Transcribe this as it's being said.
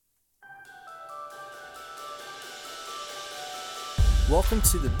Welcome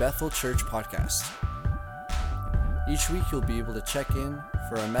to the Bethel Church Podcast. Each week you'll be able to check in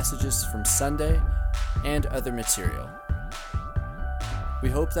for our messages from Sunday and other material. We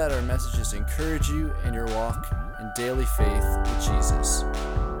hope that our messages encourage you in your walk in daily faith with Jesus.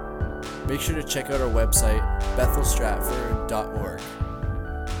 Make sure to check out our website, bethelstratford.org.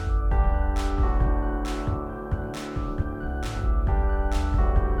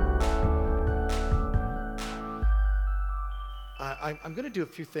 I'm going to do a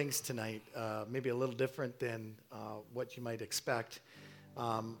few things tonight, maybe a little different than what you might expect.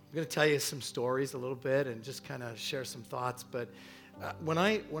 I'm going to tell you some stories a little bit and just kind of share some thoughts. But when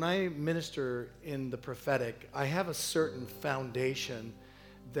I minister in the prophetic, I have a certain foundation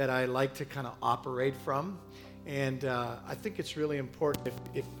that I like to kind of operate from. And I think it's really important.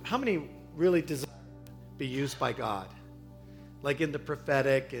 If how many really desire to be used by God? Like in the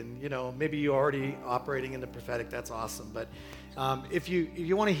prophetic, and maybe you're already operating in the prophetic, that's awesome. But if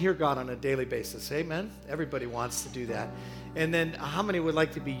you want to hear God on a daily basis, amen? Everybody wants to do that. And then how many would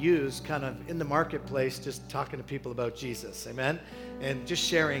like to be used kind of in the marketplace, just talking to people about Jesus, amen? And just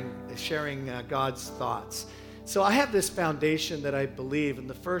sharing God's thoughts. So I have this foundation that I believe, and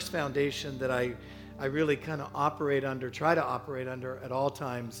the first foundation that I really kind of try to operate under at all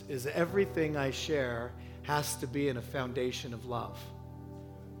times, is everything I share has to be in a foundation of love.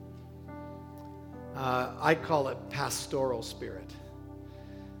 I call it pastoral spirit.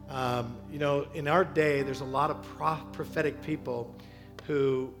 In our day, there's a lot of prophetic people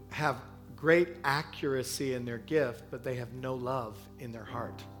who have great accuracy in their gift, but they have no love in their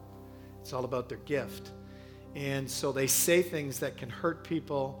heart. It's all about their gift. And so they say things that can hurt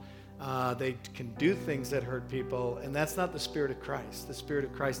people. They can do things that hurt people, and that's not the Spirit of Christ. The Spirit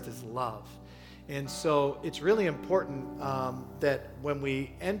of Christ is love. And so it's really important that when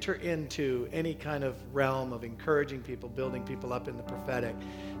we enter into any kind of realm of encouraging people, building people up in the prophetic,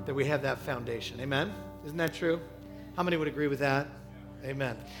 that we have that foundation. Amen? Isn't that true? How many would agree with that?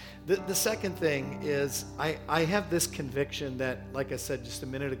 Amen. The second thing is I have this conviction that, like I said just a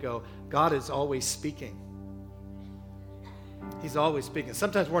minute ago, God is always speaking. He's always speaking.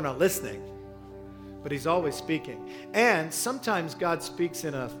 Sometimes we're not listening, but He's always speaking. And sometimes God speaks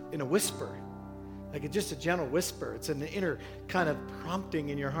in a whisper. Like just a gentle whisper. It's an inner kind of prompting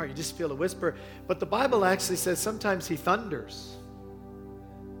in your heart. You just feel a whisper. But the Bible actually says sometimes He thunders.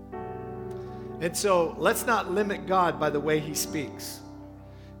 And so let's not limit God by the way He speaks.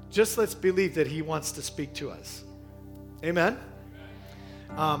 Just let's believe that He wants to speak to us. Amen?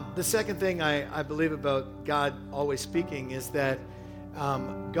 The second thing I believe about God always speaking is that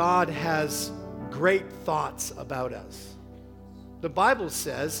God has great thoughts about us. The Bible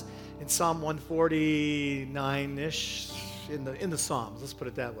says in Psalm 149-ish, in the Psalms, let's put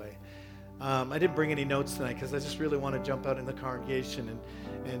it that way. I didn't bring any notes tonight because I just really want to jump out in the congregation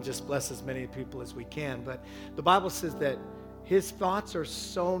and just bless as many people as we can. But the Bible says that His thoughts are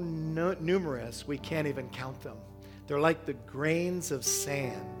so numerous we can't even count them. They're like the grains of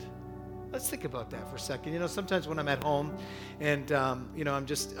sand. Let's think about that for a second. Sometimes when I'm at home and,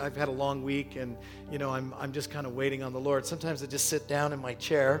 I've had a long week and, I'm just kind of waiting on the Lord. Sometimes I just sit down in my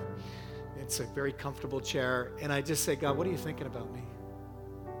chair. It's a very comfortable chair. And I just say, God, what are you thinking about me?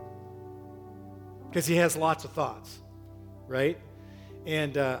 Because He has lots of thoughts, right?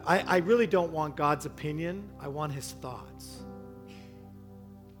 And I really don't want God's opinion. I want His thoughts.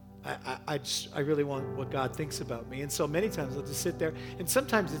 I really want what God thinks about me. And so many times I'll just sit there. And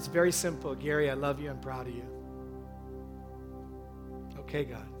sometimes it's very simple. Gary, I love you. I'm proud of you. Okay,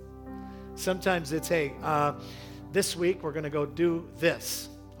 God. Sometimes it's, hey, this week we're going to go do this.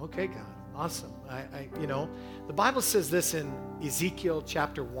 Okay, God. Awesome. The Bible says this in Ezekiel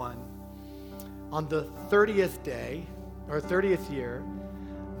chapter 1. On the 30th day, or 30th year,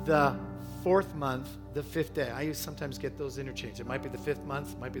 the 4th month, the 5th day. I sometimes get those interchanged. It might be the 5th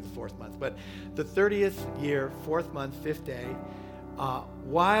month, it might be the 4th month. But the 30th year, 4th month, 5th day,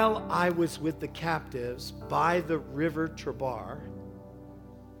 while I was with the captives by the river Chebar,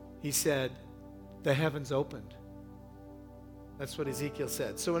 He said, the heavens opened. That's what Ezekiel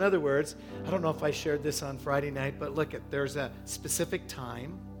said. So in other words, I don't know if I shared this on Friday night, but look, there's a specific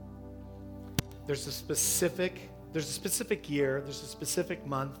time. There's a specific year, there's a specific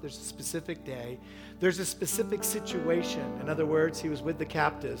month, there's a specific day, there's a specific situation. In other words, he was with the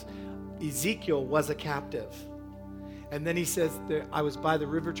captives. Ezekiel was a captive. And then he says, I was by the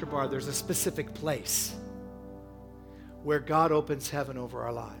river Chebar. There's a specific place where God opens heaven over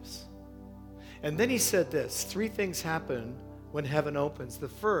our lives. And then he said this, 3 things happen when heaven opens. The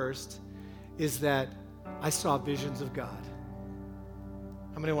first is that I saw visions of God.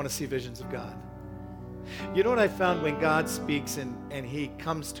 How many want to see visions of God? You know what I found when God speaks and he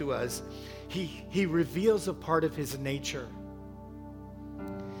comes to us, he reveals a part of his nature.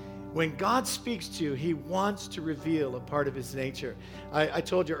 When God speaks to you, he wants to reveal a part of his nature. I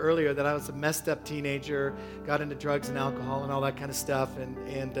told you earlier that I was a messed up teenager, got into drugs and alcohol and all that kind of stuff.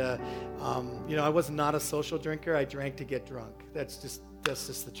 And I was not a social drinker. I drank to get drunk. That's just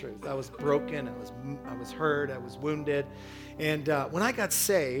the truth. I was broken. I was hurt. I was wounded. And when I got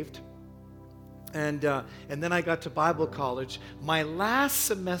saved, and then I got to Bible college, my last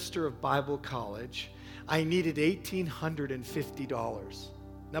semester of Bible college, I needed $1,850.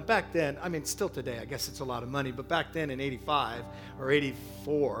 Now back then, still today, I guess it's a lot of money, but back then in 85 or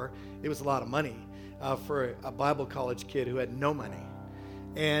 84, it was a lot of money for a Bible college kid who had no money.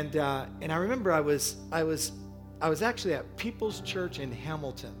 And I remember I was actually at People's Church in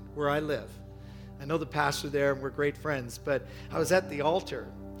Hamilton, where I live. I know the pastor there, and we're great friends, but I was at the altar,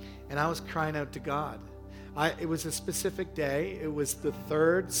 and I was crying out to God. It was a specific day. It was the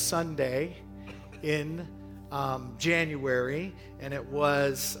third Sunday in January, and it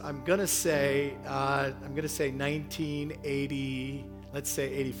was, I'm gonna say 1980, let's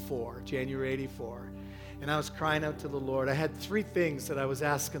say 84, January 84. And I was crying out to the Lord. I had three things that I was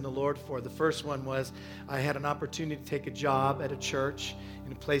asking the Lord for. The first one was I had an opportunity to take a job at a church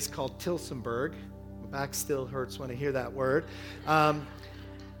in a place called Tilsonburg. My back still hurts when I hear that word.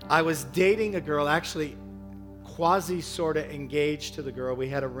 I was dating a girl, actually sort of engaged to the girl. We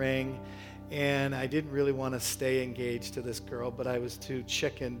had a ring. And I didn't really want to stay engaged to this girl, but I was too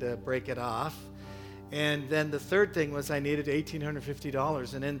chicken to break it off. And then the third thing was I needed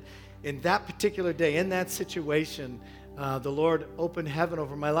 $1,850. And in that particular day, in that situation, the Lord opened heaven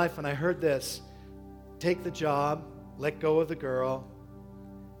over my life, and I heard this: take the job, let go of the girl,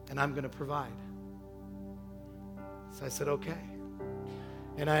 and I'm going to provide. So I said, okay.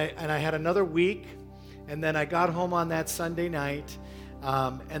 And I had another week, and then I got home on that Sunday night.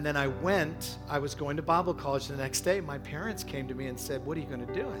 And then I was going to Bible college the next day. My parents came to me and said, what are you going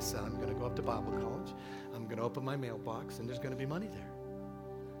to do? I said, I'm going to go up to Bible college. I'm going to open my mailbox, and there's going to be money there.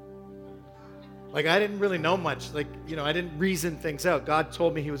 I didn't really know much. I didn't reason things out. God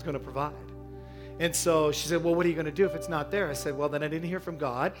told me he was going to provide. And so she said, well, what are you going to do if it's not there? I said, well, then I didn't hear from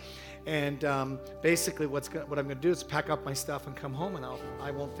God. And basically what I'm going to do is pack up my stuff and come home, and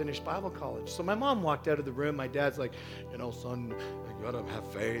I won't finish Bible college. So my mom walked out of the room. My dad's like, son, you got to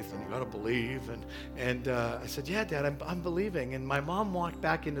have faith and you got to believe. And I said, yeah, Dad, I'm believing. And my mom walked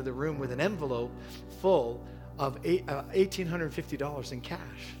back into the room with an envelope full of $1,850 in cash.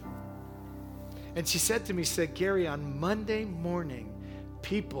 And she said to me, Gary, on Monday morning,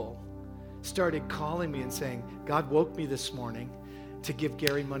 people started calling me and saying, God woke me this morning to give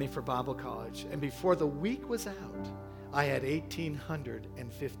Gary money for Bible college. And before the week was out, I had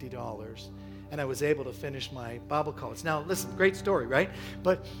 $1,850, and I was able to finish my Bible college. Now, listen, great story, right?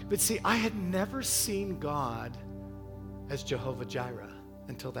 But see, I had never seen God as Jehovah Jireh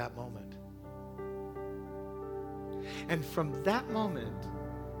until that moment. And from that moment,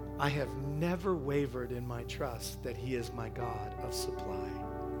 I have never wavered in my trust that he is my God of supply.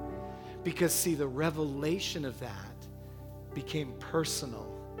 Because, see, the revelation of that became personal.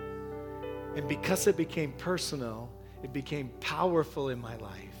 And because it became personal, it became powerful in my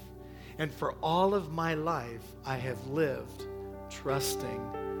life. And for all of my life, I have lived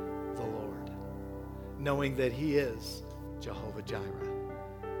trusting the Lord, knowing that he is Jehovah Jireh.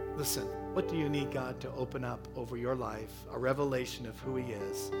 Listen, what do you need God to open up over your life? A revelation of who he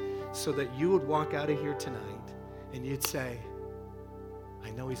is, so that you would walk out of here tonight and you'd say, I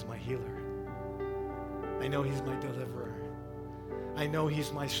know he's my healer. I know he's my deliverer. I know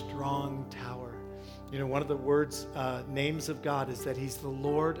he's my strong tower. One of the names of God is that he's the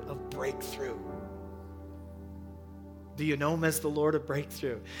Lord of breakthrough. Do you know him as the Lord of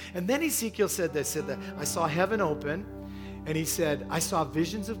breakthrough? And then Ezekiel said that I saw heaven open, and he said, I saw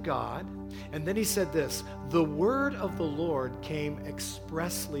visions of God. And then he said this, the word of the Lord came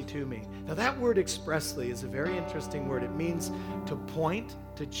expressly to me. Now that word expressly is a very interesting word. It means to point,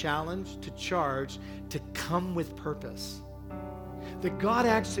 to challenge, to charge, to come with purpose. That God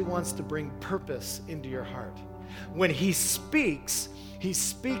actually wants to bring purpose into your heart. When he speaks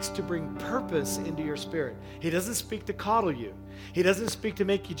to bring purpose into your spirit. He doesn't speak to coddle you. He doesn't speak to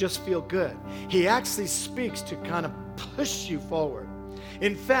make you just feel good. He actually speaks to kind of push you forward.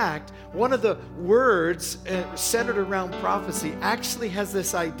 In fact, one of the words centered around prophecy actually has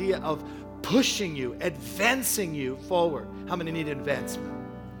this idea of pushing you, advancing you forward. How many need advancement?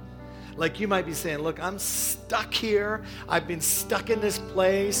 Like you might be saying, look, I'm stuck here. I've been stuck in this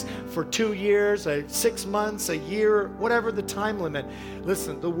place for 2 years, 6 months, a year, whatever the time limit.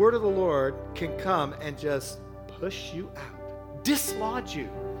 Listen, the word of the Lord can come and just push you out, dislodge you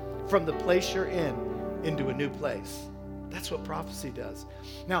from the place you're in into a new place. That's what prophecy does.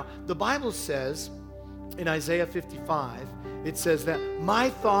 Now, the Bible says in Isaiah 55, it says that my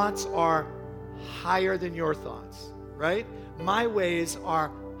thoughts are higher than your thoughts, right? My ways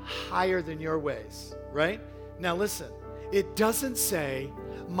are higher than your ways, right? Now listen, it doesn't say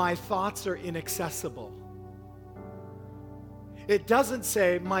my thoughts are inaccessible. It doesn't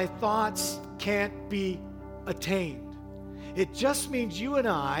say my thoughts can't be attained. It just means you and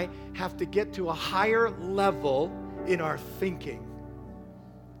I have to get to a higher level in our thinking,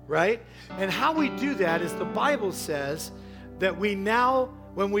 right? And how we do that is the Bible says that we now,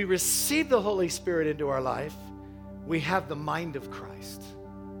 when we receive the Holy Spirit into our life, we have the mind of Christ,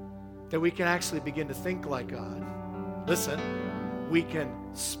 that we can actually begin to think like God. Listen, we can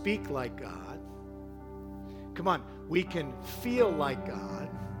speak like God. Come on, we can feel like God.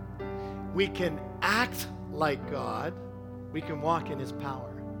 We can act like God. We can walk in His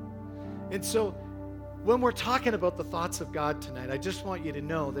power. And so, when we're talking about the thoughts of God tonight, I just want you to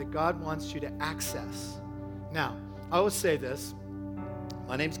know that God wants you to access. Now, I always say this.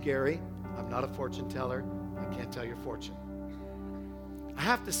 My name's Gary. I'm not a fortune teller. I can't tell your fortune. I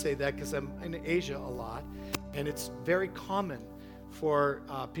have to say that because I'm in Asia a lot, and it's very common for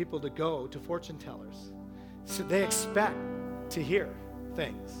people to go to fortune tellers. So they expect to hear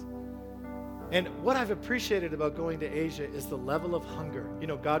things. And what I've appreciated about going to Asia is the level of hunger. You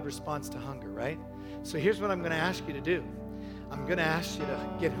know, God responds to hunger, right? So here's what I'm going to ask you to do. I'm going to ask you to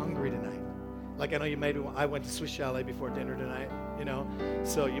get hungry tonight. Like I know I went to Swiss Chalet before dinner tonight, you know.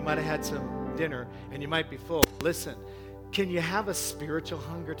 So you might have had some dinner and you might be full. Listen, can you have a spiritual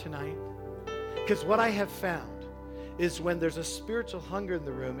hunger tonight? Because what I have found is when there's a spiritual hunger in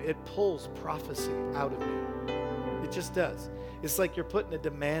the room, it pulls prophecy out of me. It just does. It's like you're putting a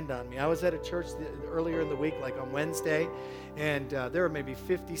demand on me. I was at a church earlier in the week, like on Wednesday, and there were maybe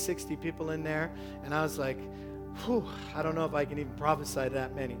 50, 60 people in there, and I was like, whew, I don't know if I can even prophesy to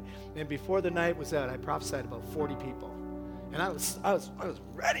that many. And before the night was out, I prophesied about 40 people. And I was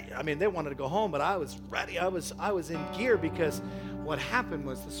ready. I mean, they wanted to go home, but I was ready. I was in gear because what happened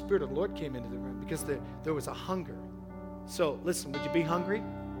was the Spirit of the Lord came into the room because there was a hunger. So listen, would you be hungry?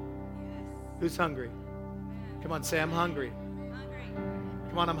 Yes. Who's hungry? Come on, say, I'm hungry.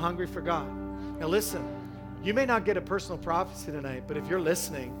 Come on, I'm hungry for God. Now listen, you may not get a personal prophecy tonight, but if you're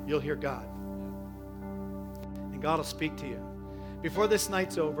listening, you'll hear God. And God will speak to you. Before this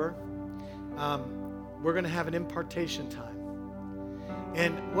night's over, we're going to have an impartation time.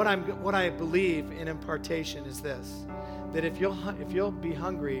 And what I believe in impartation is this, that if you'll be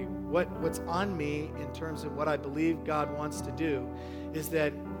hungry, what's on me in terms of what I believe God wants to do is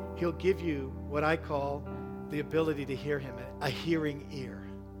that He'll give you what I call the ability to hear Him, a hearing ear.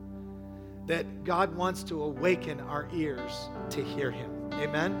 That God wants to awaken our ears to hear Him.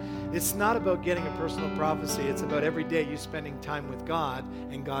 Amen? It's not about getting a personal prophecy. It's about every day you spending time with God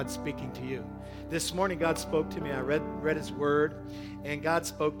and God speaking to you. This morning, God spoke to me. I read His Word, and God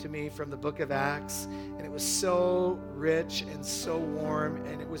spoke to me from the book of Acts, and it was so rich and so warm,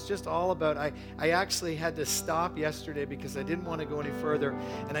 and it was just all about, I actually had to stop yesterday because I didn't want to go any further,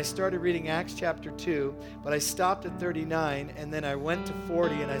 and I started reading Acts chapter 2, but I stopped at 39, and then I went to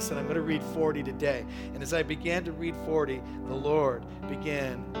 40, and I said, I'm going to read 40 today. And as I began to read 40, the Lord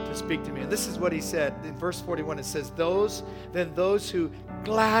began to speak to me. And this is what He said. In verse 41, it says, those who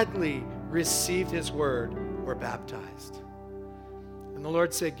gladly received His word were baptized. And the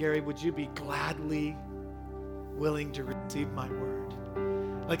Lord said, Gary, would you be gladly willing to receive my word?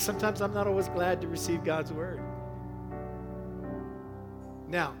 Like sometimes I'm not always glad to receive God's word.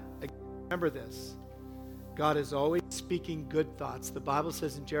 Now, remember this. God is always speaking good thoughts. The Bible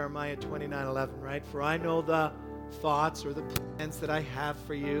says in Jeremiah 29:11, right? For I know the thoughts or the plans that I have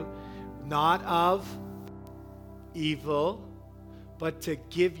for you, not of evil, but to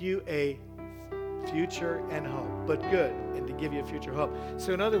give you a future and hope, but good, and to give you a future hope.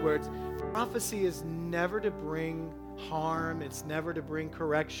 So in other words, prophecy is never to bring harm. It's never to bring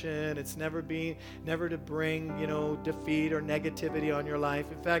correction. It's never to bring, defeat or negativity on your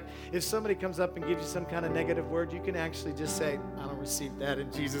life. In fact, if somebody comes up and gives you some kind of negative word, you can actually just say, I don't receive that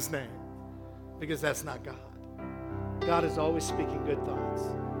in Jesus' name, because that's not God. God is always speaking good thoughts.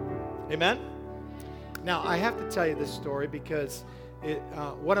 Amen? Now, I have to tell you this story because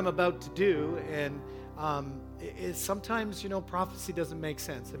what I'm about to do, and sometimes, prophecy doesn't make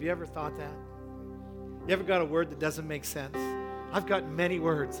sense. Have you ever thought that? You ever got a word that doesn't make sense? I've got many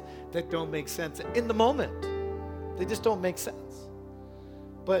words that don't make sense in the moment. They just don't make sense.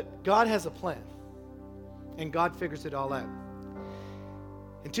 But God has a plan, and God figures it all out.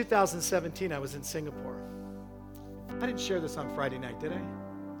 In 2017, I was in Singapore. I didn't share this on Friday night, did I?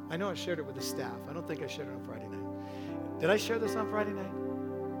 I know I shared it with the staff. I don't think I shared it on Friday night. Did I share this on Friday night?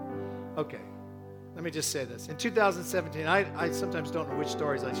 Okay. Let me just say this. In 2017, I sometimes don't know which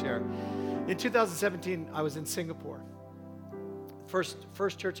stories I share. In 2017, I was in Singapore.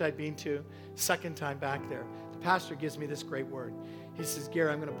 First church I'd been to, second time back there. The pastor gives me this great word. He says,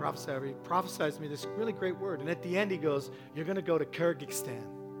 Gary, I'm going to prophesy over you. He prophesies me this really great word. And at the end, he goes, you're going to go to Kyrgyzstan.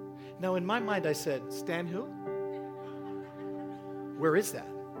 Now, in my mind, I said, Stan who? Where is that?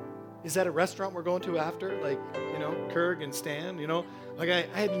 Is that a restaurant we're going to after? Like, Kyrg and Stan, Like, I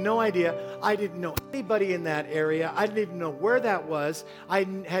had no idea. I didn't know anybody in that area. I didn't even know where that was. I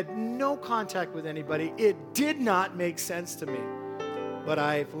had no contact with anybody. It did not make sense to me. But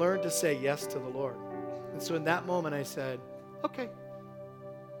I've learned to say yes to the Lord. And so in that moment, I said, okay.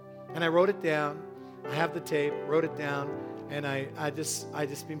 And I wrote it down. I have the tape, wrote it down, and I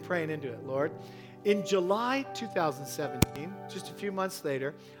just been praying into it, Lord. In July 2017, just a few months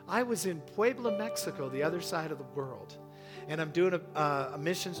later, I was in Puebla, Mexico, the other side of the world. And I'm doing a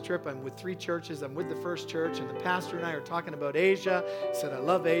missions trip. I'm with 3 churches. I'm with the first church, and the pastor and I are talking about Asia. I said, I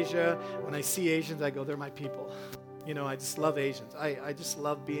love Asia. When I see Asians, I go, they're my people. I just love Asians. I just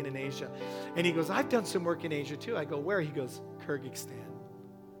love being in Asia. And he goes, I've done some work in Asia too. I go, where? He goes, Kyrgyzstan.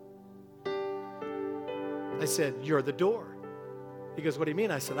 I said, you're the door. He goes, what do you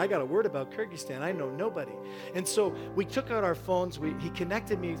mean? I said, I got a word about Kyrgyzstan. I know nobody. And so we took out our phones. He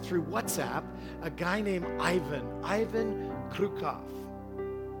connected me through WhatsApp, a guy named Ivan Krukov.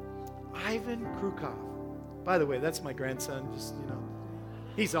 Ivan Krukov. By the way, that's my grandson. Just,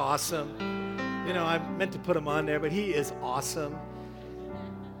 he's awesome. I meant to put him on there, but he is awesome.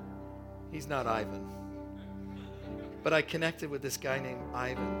 He's not Ivan. But I connected with this guy named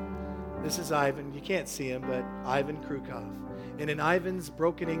Ivan. This is Ivan. You can't see him, but Ivan Krukov. And in Ivan's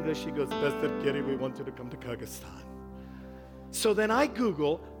broken English, he goes, Pastor Gary, we want you to come to Kyrgyzstan. So then I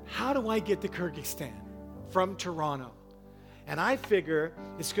Google, how do I get to Kyrgyzstan from Toronto? And I figure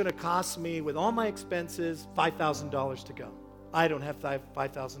it's going to cost me, with all my expenses, $5,000 to go. I don't have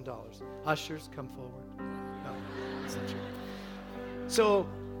 $5,000. Ushers, come forward. No, that's not true. So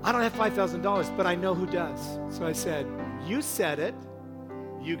I don't have $5,000, but I know who does. So I said, you said it,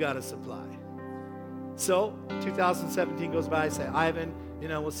 you got to supply. So 2017 goes by. I say, Ivan,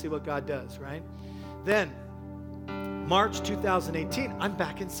 we'll see what God does, right? Then March 2018, I'm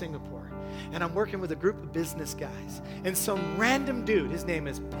back in Singapore. And I'm working with a group of business guys. And some random dude, his name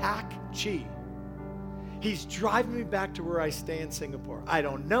is Pak Chi. He's driving me back to where I stay in Singapore. I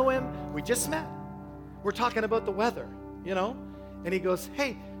don't know him. We just met. We're talking about the weather, And he goes,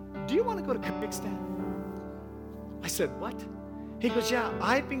 hey, do you want to go to Kyrgyzstan? I said, what? He goes, yeah,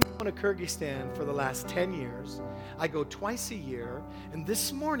 I've been going to Kyrgyzstan for the last 10 years. I go twice a year. And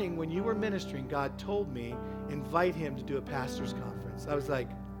this morning when you were ministering, God told me, invite him to do a pastor's conference. I was like,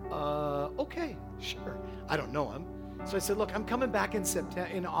 okay, sure. I don't know him. So I said, look, I'm coming back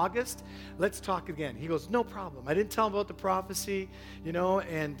in August. Let's talk again. He goes, no problem. I didn't tell him about the prophecy,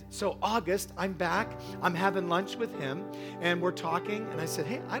 and so August, I'm back. I'm having lunch with him, and we're talking, and I said,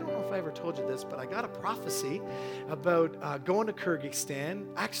 hey, I don't know if I ever told you this, but I got a prophecy about going to Kyrgyzstan,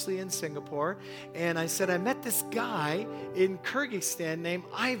 actually in Singapore, and I said, I met this guy in Kyrgyzstan named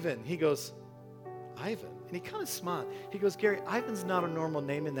Ivan. He goes, Ivan? And he kind of smiled. He goes, Gary, Ivan's not a normal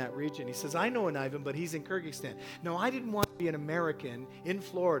name in that region. He says, I know an Ivan, but he's in Kyrgyzstan. No, I didn't want to be an American in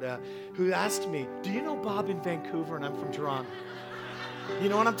Florida who asked me, do you know Bob in Vancouver? And I'm from Toronto. You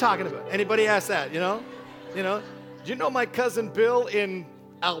know what I'm talking about? Anybody ask that, Do you know my cousin Bill in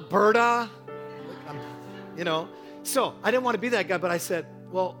Alberta? So I didn't want to be that guy, but I said,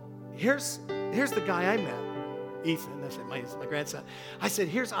 well, here's the guy I met. Ethan, that's my grandson. I said,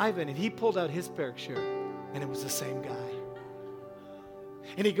 here's Ivan, and he pulled out his picture. And it was the same guy.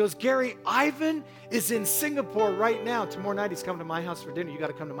 And he goes, Gary, Ivan is in Singapore right now. Tomorrow night he's coming to my house for dinner. You got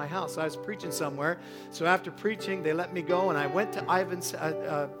to come to my house. So I was preaching somewhere. So after preaching, they let me go, and I went to Ivan's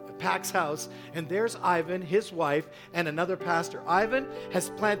Pak's house, and there's Ivan, his wife, and another pastor. Ivan has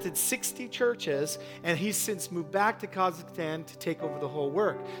planted 60 churches, and he's since moved back to Kazakhstan to take over the whole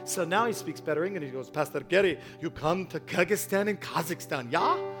work. So now he speaks better English. He goes, Pastor Gary, you come to Kyrgyzstan and Kazakhstan,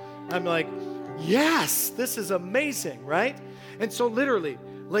 yeah? I'm like, yes, this is amazing, right? And so literally,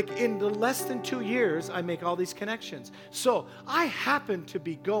 like in the less than 2 years, I make all these connections. So I happen to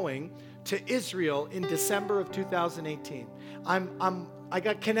be going to Israel in December of 2018. I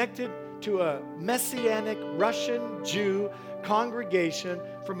got connected to a Messianic Russian Jew congregation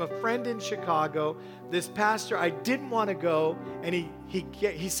from a friend in Chicago. This pastor, I didn't want to go, and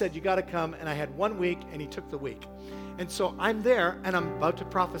he said, you got to come, and I had 1 week, and he took the week. And so I'm there, and I'm about to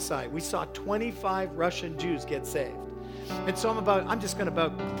prophesy. We saw 25 Russian Jews get saved. And so I'm just going to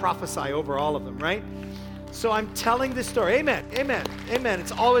prophesy over all of them, right? So I'm telling this story. Amen, amen, amen.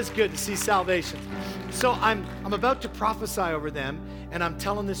 It's always good to see salvation. So I'm about to prophesy over them, and I'm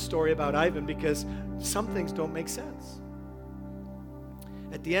telling this story about Ivan because some things don't make sense.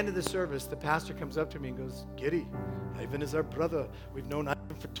 At the end of the service, the pastor comes up to me and goes, Giddy, Ivan is our brother. We've known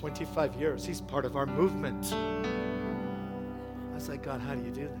Ivan for 25 years. He's part of our movement. I was like, God, how do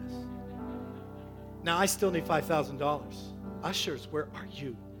you do this? Now, I still need $5,000. Ushers, where are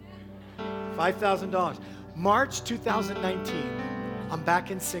you? $5,000. March 2019, I'm back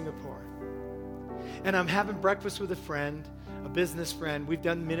in Singapore. And I'm having breakfast with a friend, a business friend. We've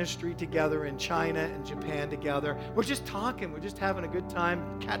done ministry together in China and Japan together. We're just talking. We're just having a good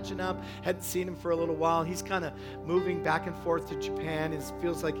time, catching up. Hadn't seen him for a little while. He's kind of moving back and forth to Japan. It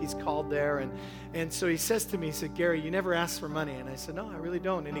feels like he's called there. And so he says to me, he said, Gary, you never ask for money. And I said, no, I really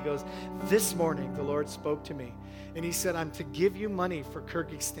don't. And he goes, this morning the Lord spoke to me. And he said, I'm to give you money for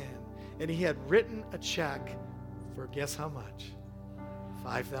Kyrgyzstan. And he had written a check for guess how much?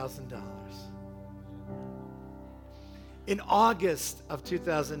 $5,000. In August of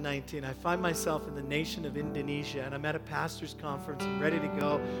 2019, I find myself in the nation of Indonesia, and I'm at a pastor's conference. I'm ready to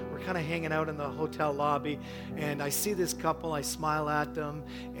go. We're kind of hanging out in the hotel lobby, and I see this couple. I smile at them,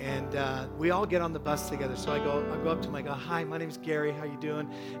 and we all get on the bus together. So I go up to him. I go, hi, my name's Gary. How you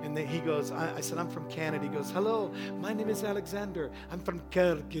doing? And then he goes, I said, I'm from Canada. He goes, hello, my name is Alexander. I'm from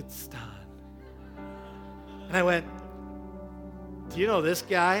Kyrgyzstan. And I went, do you know this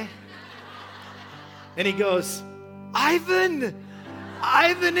guy? And he goes, Ivan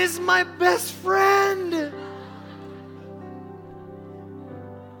is my best friend.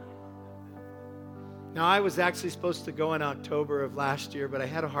 Now, I was actually supposed to go in October of last year, but I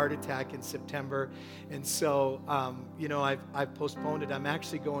had a heart attack in September. And so, I've postponed it. I'm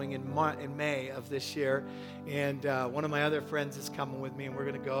actually going in May of this year. And one of my other friends is coming with me, and we're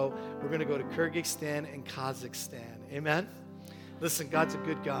going to go. We're going to go to Kyrgyzstan and Kazakhstan. Amen? Listen, God's a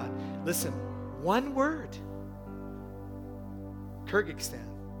good God. Listen, one word. Kyrgyzstan.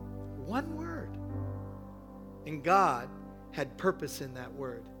 One word. And God had purpose in that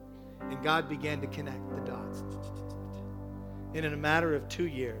word. And God began to connect the dots. And in a matter of 2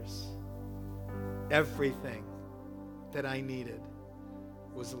 years, everything that I needed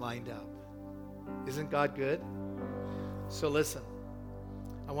was lined up. Isn't God good? So listen,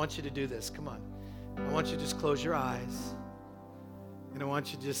 I want you to do this. Come on. I want you to just close your eyes. And I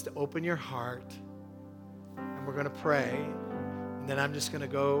want you just to open your heart. And we're going to pray. And then I'm just going to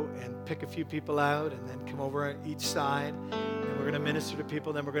go and pick a few people out and then come over on each side. And we're going to minister to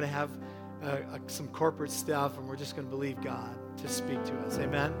people. Then we're going to have some corporate stuff. And we're just going to believe God to speak to us.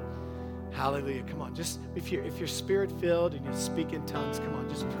 Amen? Hallelujah. Come on. Just if you're spirit-filled and you speak in tongues, come on.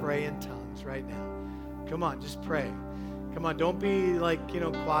 Just pray in tongues right now. Come on. Just pray. Come on. Don't be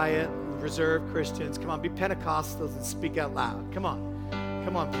quiet, reserved Christians. Come on. Be Pentecostals and speak out loud. Come on.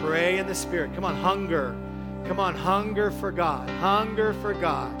 Come on. Pray in the Spirit. Come on. Hunger. Come on, hunger for God. Hunger for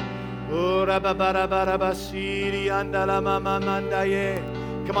God.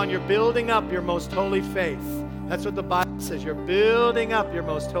 Come on, you're building up your most holy faith. That's what the Bible says. You're building up your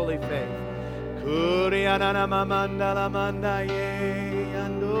most holy faith.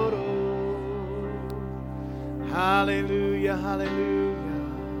 Hallelujah, hallelujah.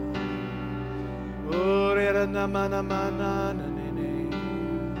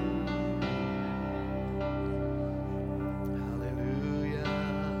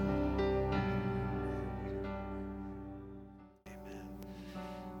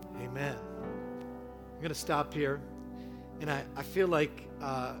 I'm going to stop here, and I feel like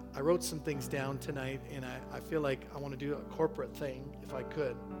I wrote some things down tonight, and I feel like I want to do a corporate thing, if I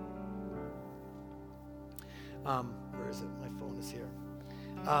could. Where is it? My phone is here.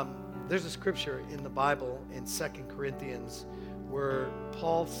 There's a scripture in the Bible in 2 Corinthians where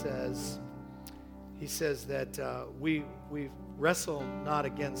Paul says, he says that we wrestle not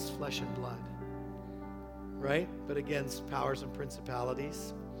against flesh and blood, right? But against powers and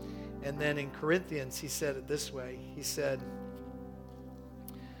principalities. And then in Corinthians, he said it this way. He said,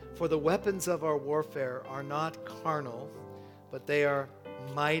 for the weapons of our warfare are not carnal, but they are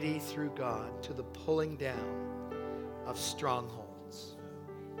mighty through God to the pulling down of strongholds,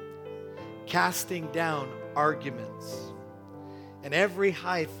 casting down arguments, and every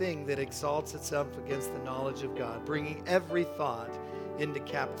high thing that exalts itself against the knowledge of God, bringing every thought into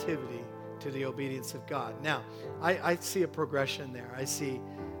captivity to the obedience of God. Now, I see a progression there. I see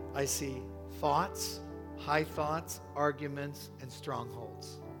thoughts, high thoughts, arguments, and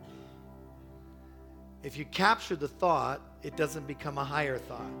strongholds. If you capture the thought, it doesn't become a higher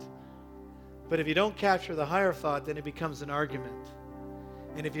thought. But if you don't capture the higher thought, then it becomes an argument.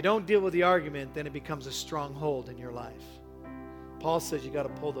 And if you don't deal with the argument, then it becomes a stronghold in your life. Paul says you got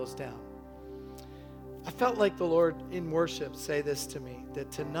to pull those down. I felt like the Lord in worship say this to me,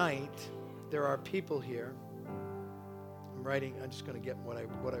 that tonight there are people here. I'm just going to get what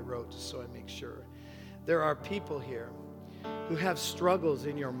I wrote just so I make sure. There are people here who have struggles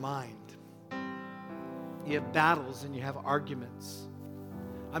in your mind. You have battles and you have arguments.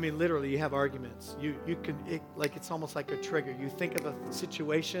 I mean, literally, you have arguments. It's almost like a trigger. You think of a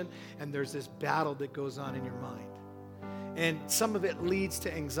situation and there's this battle that goes on in your mind. And some of it leads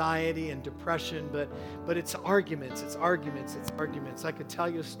to anxiety and depression, but it's arguments. I could tell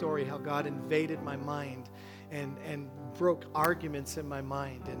you a story how God invaded my mind and broke arguments in my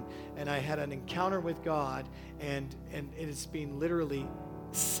mind. And I had an encounter with God, and it's been literally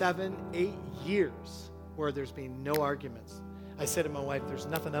 7-8 years where there's been no arguments. I said to my wife, there's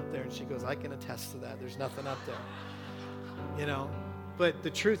nothing up there. And she goes, I can attest to that. There's nothing up there. But the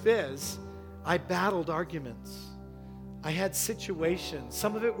truth is, I battled arguments. I had situations.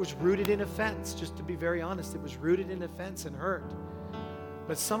 Some of it was rooted in offense. Just to be very honest, it was rooted in offense and hurt.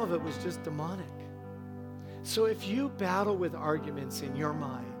 But some of it was just demonic. So if you battle with arguments in your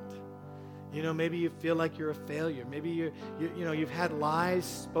mind, maybe you feel like you're a failure. Maybe you've had lies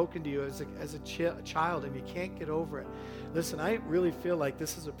spoken to you as a child and you can't get over it. Listen, I really feel like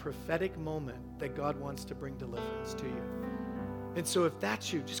this is a prophetic moment that God wants to bring deliverance to you. And so if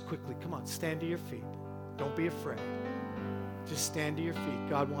that's you, just quickly, come on, stand to your feet. Don't be afraid. Just stand to your feet.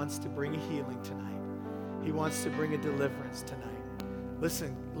 God wants to bring a healing tonight. He wants to bring a deliverance tonight.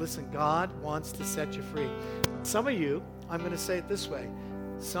 Listen, God wants to set you free. Some of you, I'm going to say it this way.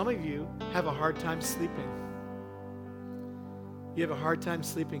 Some of you have a hard time sleeping. You have a hard time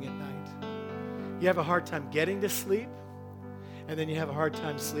sleeping at night. You have a hard time getting to sleep, and then you have a hard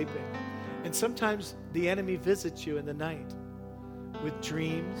time sleeping. And sometimes the enemy visits you in the night with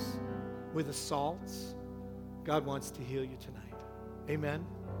dreams, with assaults. God wants to heal you tonight. Amen.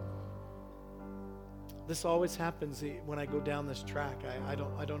 This always happens when I go down this track. I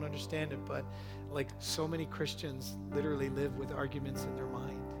don't understand it, but like so many Christians literally live with arguments in their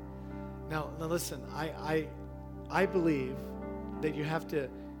mind. Now listen, I believe that you have to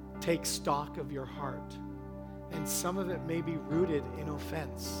take stock of your heart. And some of it may be rooted in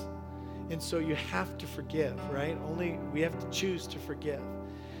offense. And so you have to forgive, right? We have to choose to forgive.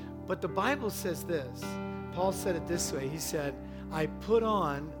 But the Bible says this. Paul said it this way. He said, I put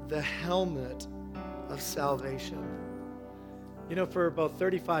on the helmet of salvation. For about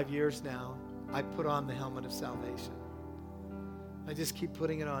 35 years now, I put on the helmet of salvation. I just keep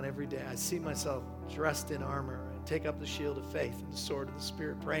putting it on every day. I see myself dressed in armor and take up the shield of faith and the sword of the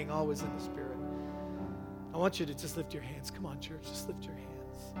Spirit, praying always in the Spirit. I want you to just lift your hands. Come on, church, just lift your hands.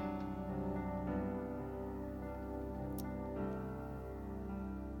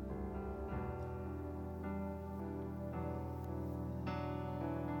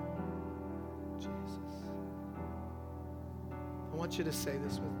 I want you to say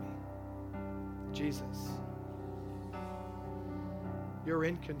this with me. Jesus, you're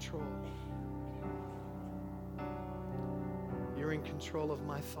in control. You're in control of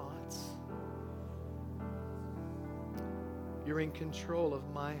my thoughts. You're in control of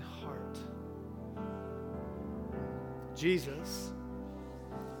my heart. Jesus,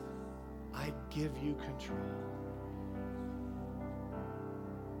 I give you control.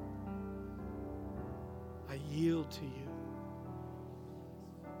 I yield to you.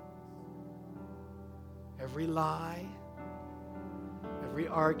 Every lie, every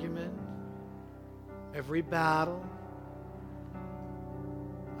argument, every battle,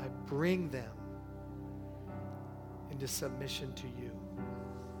 I bring them into submission to you.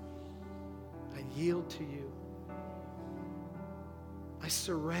 I yield to you. I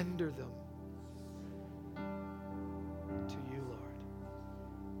surrender them to you, Lord.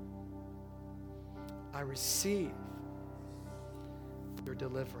 I receive your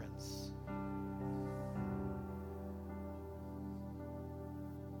deliverance.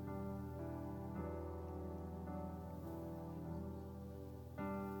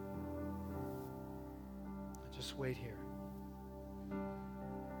 Just wait here.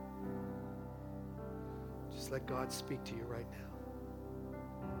 Just let God speak to you right now.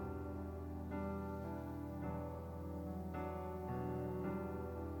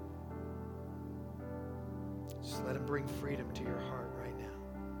 Just let him bring freedom to your heart right now.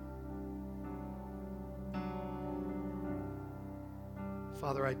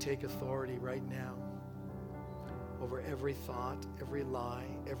 Father, I take authority right now over every thought, every lie,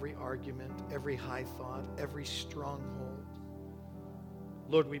 every argument, every high thought, every stronghold.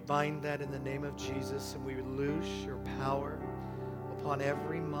 Lord, we bind that in the name of Jesus, and we loose your power upon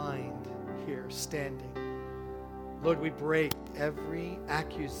every mind here standing. Lord, we break every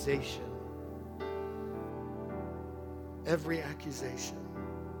accusation. Every accusation.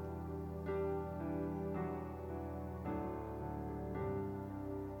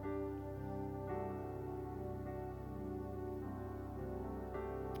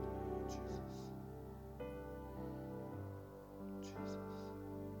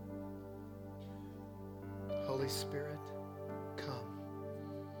 Holy Spirit, come.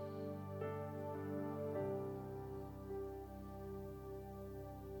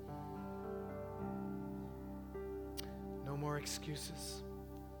 No more excuses.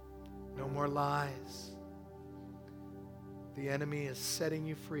 No more lies. The enemy is setting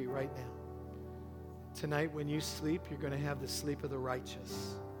you free right now. Tonight when you sleep, you're going to have the sleep of the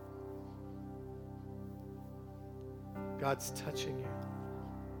righteous. God's touching you.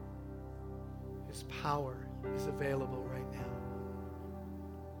 His power is available right now.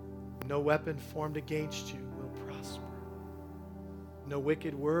 No weapon formed against you will prosper. No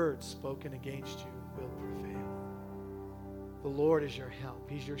wicked word spoken against you will prevail. The Lord is your help.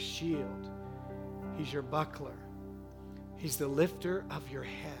 He's your shield. He's your buckler. He's the lifter of your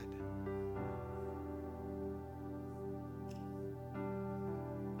head.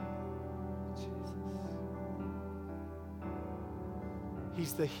 Jesus.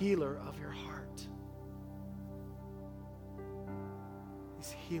 He's the healer of your heart.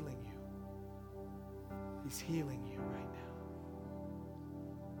 He's healing you. He's healing you right now.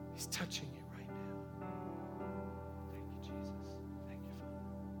 He's touching you right now. Thank you, Jesus. Thank you,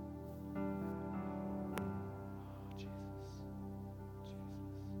 Father. Oh, Jesus. Jesus.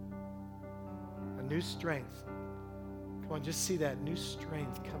 A new strength. Come on, just see that new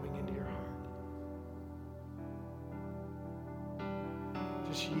strength coming into your heart.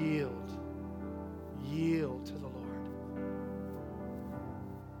 Just yield. Yield to the Lord.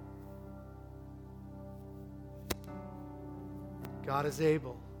 God is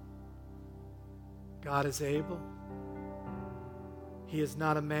able. God is able. He is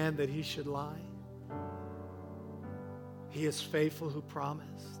not a man that he should lie. He is faithful who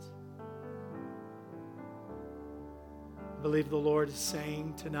promised. I believe the Lord is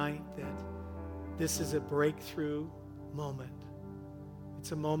saying tonight that this is a breakthrough moment.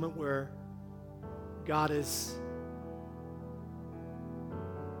 It's a moment where God is,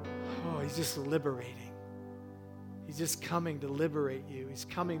 he's just liberating. He's just coming to liberate you. He's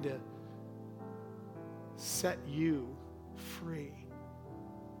coming to set you free.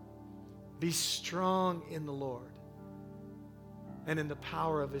 Be strong in the Lord and in the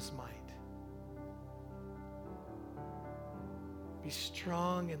power of his might. Be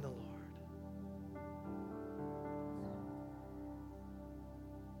strong in the Lord.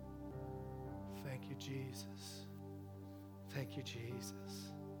 Thank you, Jesus. Thank you,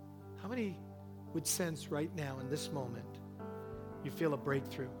 Jesus. How many would sense right now in this moment you feel a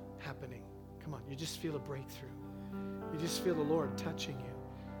breakthrough happening? Come on, you just feel a breakthrough. You just feel the Lord touching you.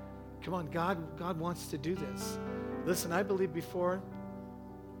 Come on, God wants to do this. Listen, I believe before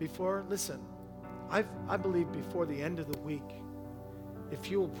listen, I believe before the end of the week,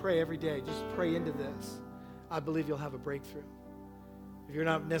 if you will pray every day, just pray into this, I believe you'll have a breakthrough. If you're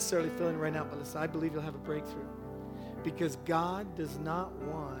not necessarily feeling it right now, but listen, I believe you'll have a breakthrough. Because God does not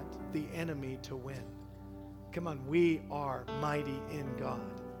want the enemy to win. Come on, we are mighty in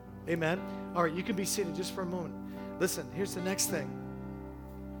God. Amen? All right, you can be seated just for a moment. Listen, here's the next thing.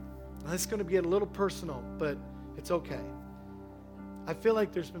 Now, it's going to get a little personal, but it's okay. I feel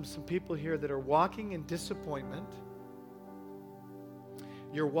like there's been some people here that are walking in disappointment.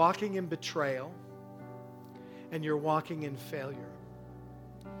 You're walking in betrayal. And you're walking in failure.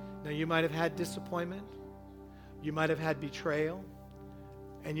 Now, you might have had disappointment. You might have had betrayal,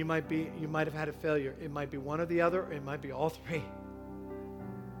 and you might have had a failure. It might be one or the other, or it might be all three.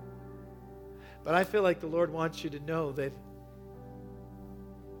 But I feel like the Lord wants you to know that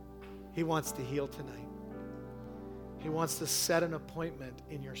he wants to heal tonight. He wants to set an appointment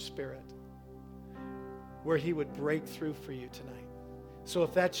in your spirit where he would break through for you tonight. So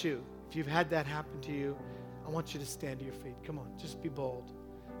if that's you, if you've had that happen to you, I want you to stand to your feet. Come on, just be bold.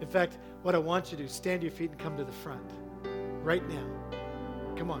 In fact, what I want you to do, stand to your feet and come to the front right now.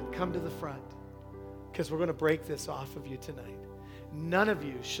 Come on, come to the front because we're going to break this off of you tonight. None of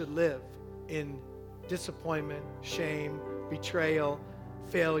you should live in disappointment, shame, betrayal,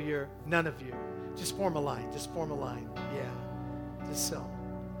 failure. None of you. Just form a line. Just form a line. Yeah. is so.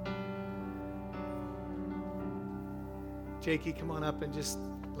 Jakey, come on up and just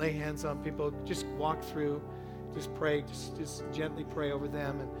lay hands on people. Just walk through. Just pray. Just gently pray over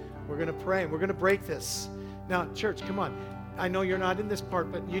them. And we're going to pray. And we're going to break this. Now, church, come on. I know you're not in this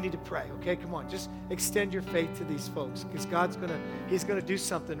part, but you need to pray, okay? Come on. Just extend your faith to these folks because He's going to do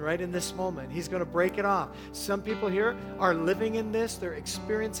something right in this moment. He's going to break it off. Some people here are living in this. They're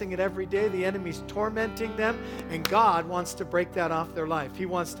experiencing it every day. The enemy's tormenting them, and God wants to break that off their life. He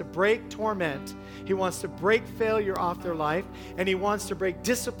wants to break torment. He wants to break failure off their life, and He wants to break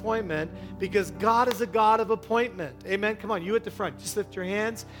disappointment because God is a God of appointment. Amen? Come on, you at the front. Just lift your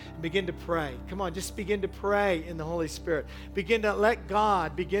hands and begin to pray. Come on, just begin to pray in the Holy Spirit. Begin to let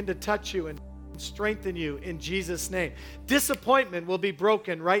God begin to touch you and strengthen you in Jesus' name. Disappointment will be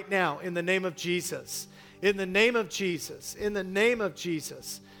broken right now in the name of Jesus. In the name of Jesus. In the name of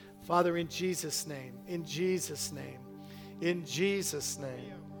Jesus. Father, in Jesus' name. In Jesus' name. In Jesus'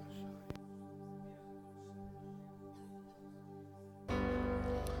 name.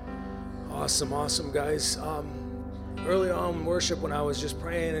 Awesome, guys. Early on in worship, when I was just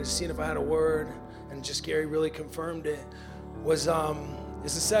praying and seeing if I had a word, and just Gary really confirmed it, is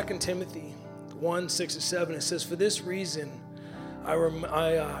the 2 Timothy 1, 6 and 7. It says, "For this reason, I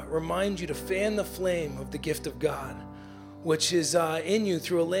remind you to fan the flame of the gift of God, which is in you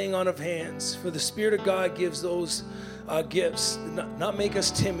through a laying on of hands. For the Spirit of God gives those gifts, not make us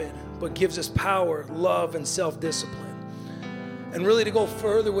timid, but gives us power, love, and self-discipline." And really to go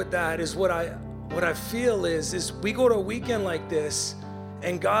further with that is what I feel is we go to a weekend like this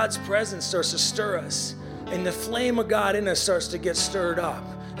and God's presence starts to stir us and the flame of God in us starts to get stirred up.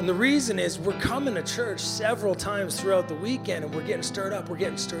 And the reason is we're coming to church several times throughout the weekend and we're getting stirred up.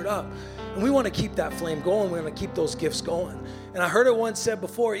 And we want to keep that flame going. We want to keep those gifts going. And I heard it once said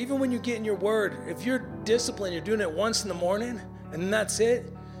before, even when you get in your word, if you're disciplined, you're doing it once in the morning and then that's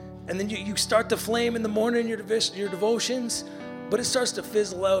it. And then you start to flame in the morning in your devotions, but it starts to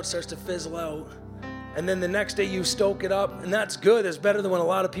fizzle out. And then the next day you stoke it up, and that's good. It's better than what a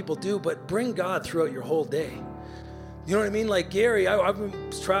lot of people do, but bring God throughout your whole day. You know what I mean? Like Gary, I've been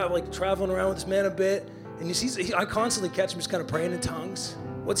traveling around with this man a bit, and I constantly catch him just kind of praying in tongues.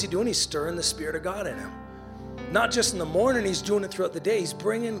 What's he doing? He's stirring the Spirit of God in him. Not just in the morning, he's doing it throughout the day. He's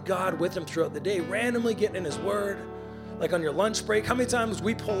bringing God with him throughout the day, randomly getting in his word. Like on your lunch break, how many times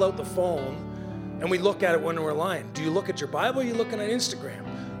we pull out the phone and we look at it when we're lying? Do you look at your Bible or are you looking at Instagram?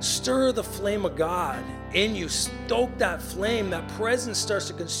 Stir the flame of God in you. Stoke that flame. That presence starts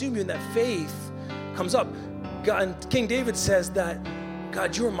to consume you and that faith comes up. God, and King David says that,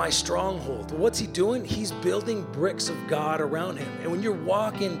 God, you are my stronghold. Well, what's he doing? He's building bricks of God around him. And when you're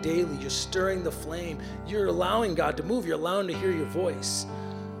walking daily, you're stirring the flame. You're allowing God to move. You're allowing to hear your voice.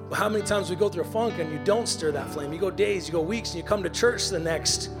 But how many times we go through a funk and you don't stir that flame? You go days, you go weeks, and you come to church the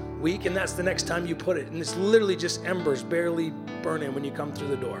next week, and that's the next time you put it. And it's literally just embers barely burning when you come through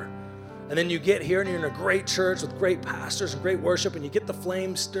the door. And then you get here and you're in a great church with great pastors and great worship, and you get the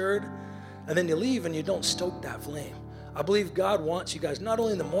flame stirred, and then you leave and you don't stoke that flame. I believe God wants you guys, not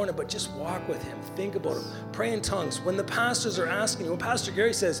only in the morning, but just walk with him. Think about him. Pray in tongues. When the pastors are asking you, when Pastor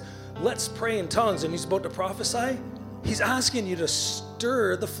Gary says, let's pray in tongues, and he's about to prophesy, he's asking you to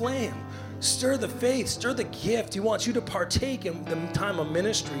stir the flame. Stir the faith, stir the gift. He wants you to partake in the time of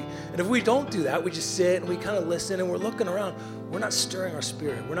ministry. And if we don't do that, we just sit and we kind of listen and we're looking around. We're not stirring our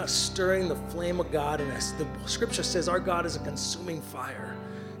spirit. We're not stirring the flame of God in us. The scripture says our God is a consuming fire.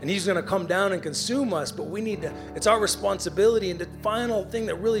 And he's going to come down and consume us, but we need to, it's our responsibility. And the final thing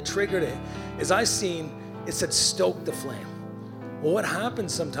that really triggered it is it said stoke the flame. Well, what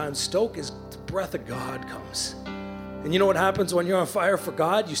happens sometimes, stoke is the breath of God comes. And you know what happens when you're on fire for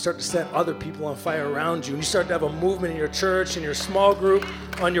God? You start to set other people on fire around you. And you start to have a movement in your church, in your small group,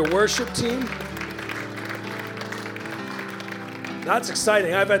 on your worship team. That's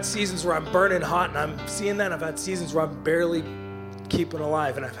exciting. I've had seasons where I'm burning hot and I'm seeing that. I've had seasons where I'm barely keeping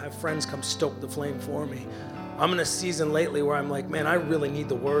alive and I've had friends come stoke the flame for me. I'm in a season lately where I'm like, man, I really need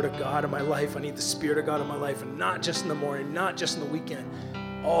the Word of God in my life. I need the Spirit of God in my life, and not just in the morning, not just in the weekend,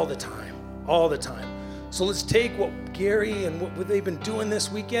 all the time. So let's take what Gary and what they've been doing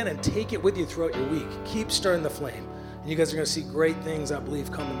this weekend and take it with you throughout your week. Keep stirring the flame. And you guys are going to see great things, I believe,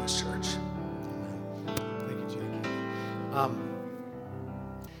 come in this church. Thank you, Jake.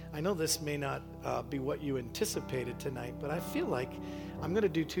 I know this may not be what you anticipated tonight, but I feel like I'm going to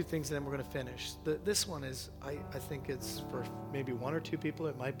do two things and then we're going to finish. This one is, I think it's for maybe one or two people.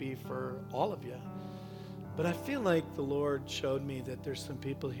 It might be for all of you. But I feel like the Lord showed me that there's some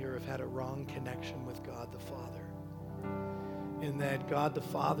people here who have had a wrong connection with God the Father. And that God the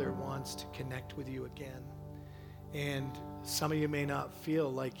Father wants to connect with you again. And some of you may not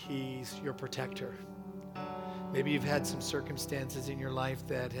feel like he's your protector. Maybe you've had some circumstances in your life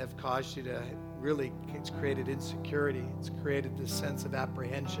that have caused you to really, it's created insecurity. It's created this sense of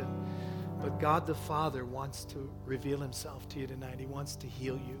apprehension. But God the Father wants to reveal himself to you tonight. He wants to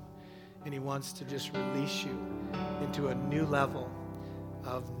heal you. And he wants to just release you into a new level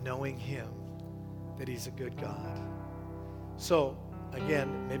of knowing him, that he's a good God. So,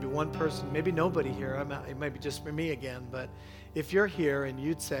 again, maybe one person, maybe nobody here, it might be just for me again, but if you're here and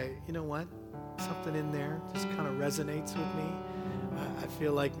you'd say, you know what, something in there just kind of resonates with me. I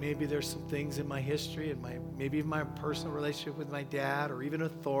feel like maybe there's some things in my history and maybe even my personal relationship with my dad, or even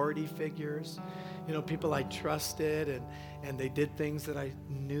authority figures, people I trusted and they did things that I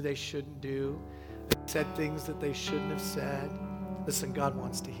knew they shouldn't do, said things that they shouldn't have said. Listen, God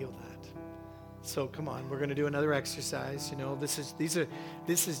wants to heal that. So come on, we're going to do another exercise. This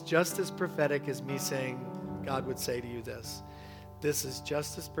is just as prophetic as me saying God would say to you this. This is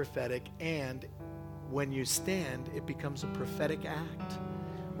just as prophetic, and when you stand, it becomes a prophetic act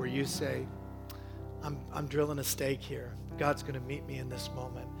where you say, I'm drilling a stake here. God's going to meet me in this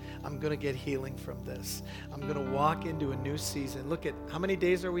moment. I'm going to get healing from this. I'm going to walk into a new season. Look at, how many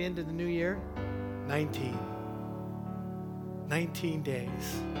days are we into the new year? 19. 19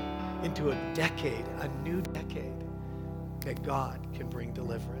 days into a decade, a new decade, that God can bring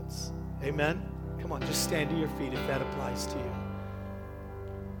deliverance. Amen? Come on, just stand to your feet if that applies to you.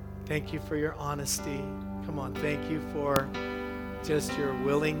 Thank you for your honesty. Come on, thank you for just your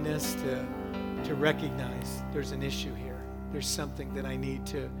willingness to recognize there's an issue here. There's something that I need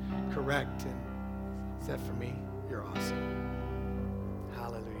to correct. And is that for me? You're awesome.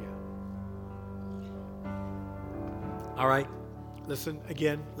 Hallelujah. All right. Listen,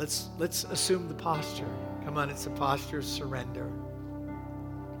 again, let's assume the posture. Come on, it's a posture of surrender.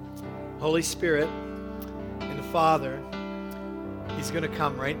 Holy Spirit and the Father, he's going to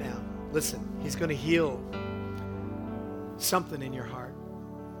come right now. Listen, he's going to heal something in your heart.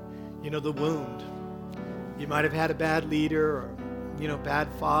 The wound. You might have had a bad leader or, bad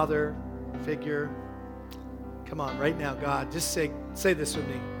father figure. Come on, right now, God, just say this with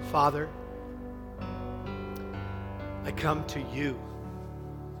me. Father, I come to you.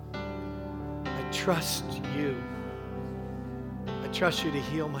 I trust you. I trust you to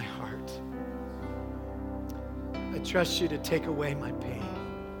heal my heart. I trust you to take away my pain.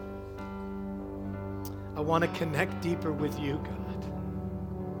 I want to connect deeper with you, God.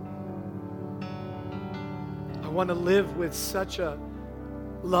 I want to live with such a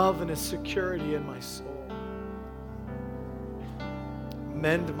love and a security in my soul.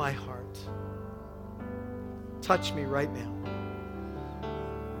 Mend my heart. Touch me right now.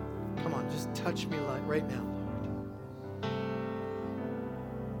 Come on, just touch me right now, Lord.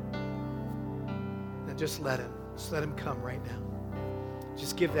 And just let him come right now.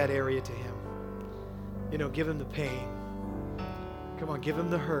 Just give that area to him. Give him the pain. Come on, give him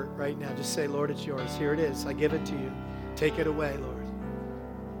the hurt right now. Just say, Lord, it's yours. Here it is. I give it to you. Take it away, Lord.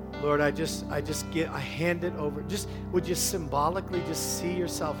 Lord, I hand it over. Would you symbolically just see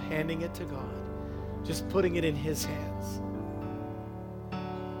yourself handing it to God? Just putting it in his hands.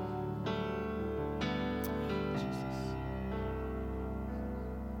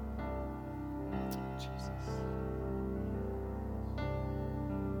 Jesus.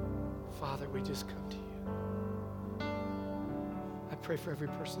 Father, we just come to you. I pray for every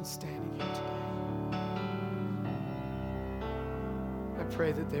person standing here today. I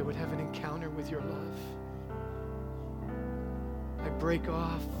pray that they would have an encounter with your love. I break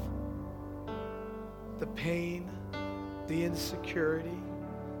off the pain, the insecurity,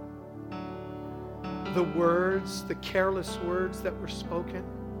 the words, the careless words that were spoken,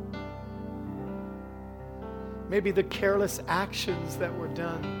 maybe the careless actions that were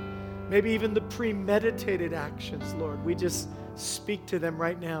done, maybe even the premeditated actions, Lord. We just speak to them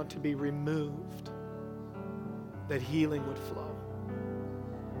right now to be removed, that healing would flow.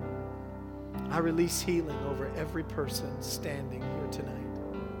 I release healing over every person standing here tonight.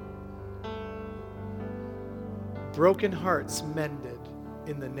 Broken hearts mended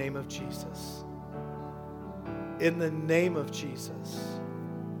in the name of Jesus. In the name of Jesus.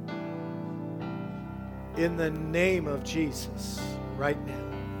 In the name of Jesus, right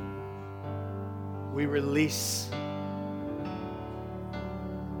now, we release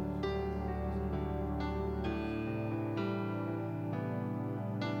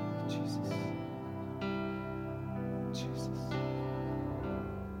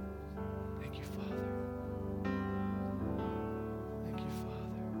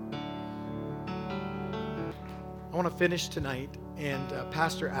I want to finish tonight, and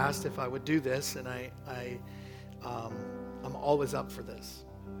Pastor asked if I would do this, and I I'm always up for this.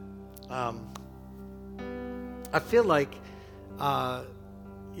 I feel like,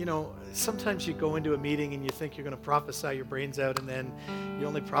 sometimes you go into a meeting and you think you're going to prophesy your brains out, and then you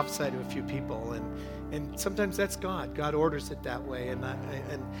only prophesy to a few people. And sometimes that's God. God orders it that way. And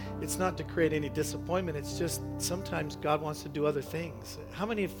it's not to create any disappointment. It's just sometimes God wants to do other things. How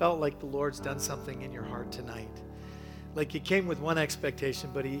many have felt like the Lord's done something in your heart tonight? Like you came with one expectation,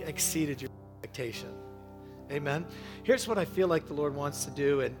 but he exceeded your expectation. Amen? Here's what I feel like the Lord wants to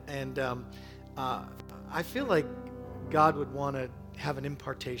do. And I feel like God would want to have an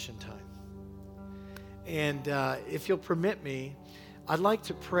impartation time. And if you'll permit me, I'd like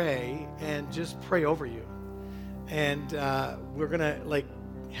to pray and just pray over you. And we're going to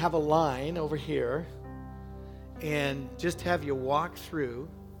have a line over here and just have you walk through,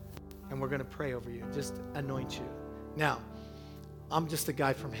 and we're going to pray over you, just anoint you. Now, I'm just a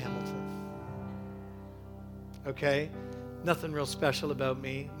guy from Hamilton. Okay? Nothing real special about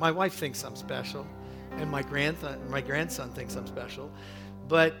me. My wife thinks I'm special, and my grandson thinks I'm special.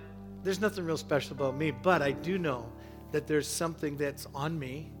 But there's nothing real special about me. But I do know that there's something that's on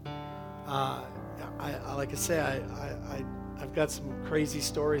me. Like I say, I've got some crazy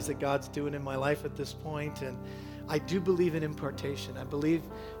stories that God's doing in my life at this point, and I do believe in impartation. I believe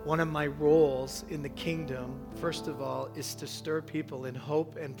one of my roles in the kingdom, first of all, is to stir people in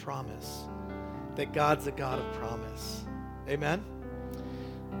hope and promise, that God's a God of promise. Amen?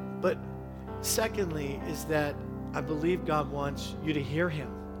 But secondly is that I believe God wants you to hear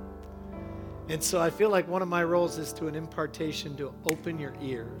him. And so I feel like one of my roles is to an impartation to open your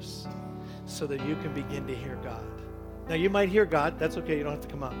ears so that you can begin to hear God. Now, you might hear God. That's okay. You don't have to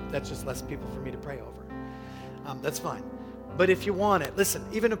come up. That's just less people for me to pray over. That's fine. But if you want it, listen,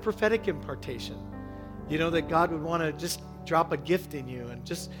 even a prophetic impartation, that God would want to just drop a gift in you, and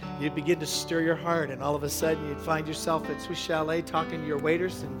just you'd begin to stir your heart, and all of a sudden you'd find yourself at Swiss Chalet talking to your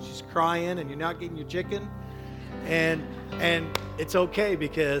waiters, and she's crying, and you're not getting your chicken. And it's okay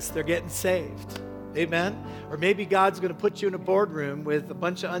because they're getting saved. Amen? Or maybe God's going to put you in a boardroom with a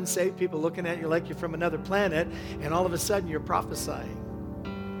bunch of unsaved people looking at you like you're from another planet, and all of a sudden you're prophesying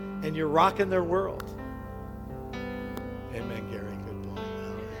and you're rocking their world. Amen, Gary. Good boy.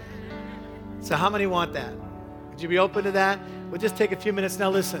 So how many want that? Would you be open to that? We'll just take a few minutes. Now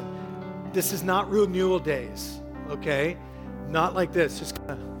listen, this is not renewal days, okay? Not like this. Just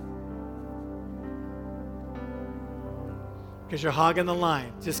kind of, because you're hogging the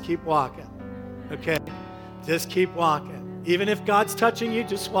line. Just keep walking, okay? Just keep walking. Even if God's touching you,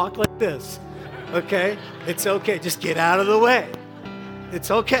 just walk like this, okay? It's okay. Just get out of the way.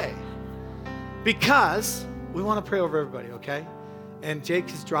 It's okay. Because we want to pray over everybody, okay? And Jake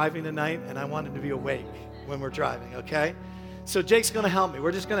is driving tonight, and I want him to be awake when we're driving, okay? So Jake's going to help me.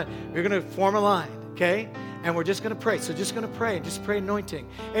 We're going to form a line, okay? And we're just going to pray. So just going to pray, and just pray anointing.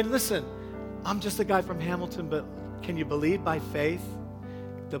 And listen, I'm just a guy from Hamilton, but can you believe by faith?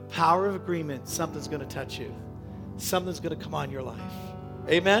 The power of agreement, something's going to touch you. Something's going to come on your life.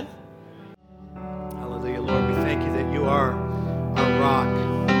 Amen? Hallelujah, Lord. We thank you that you are our rock,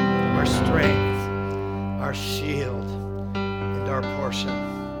 our strength, our shield, and our portion.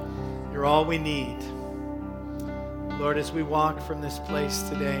 You're all we need. Lord, as we walk from this place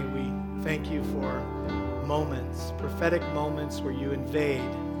today, we thank you for moments, prophetic moments where you invade,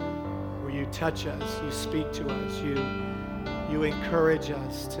 where you touch us, you speak to us, you encourage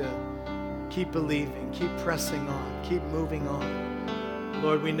us to keep believing, keep pressing on, keep moving on.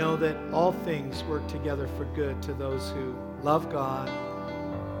 Lord, we know that all things work together for good to those who love God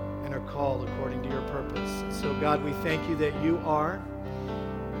and are called according to your purpose. So God, we thank you that you are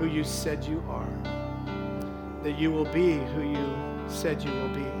who you said you are, that you will be who you said you will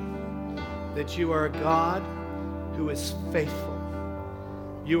be, that you are a God who is faithful.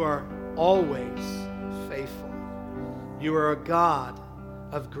 You are always faithful. You are a God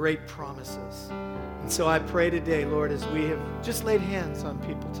of great promises. And so I pray today, Lord, as we have just laid hands on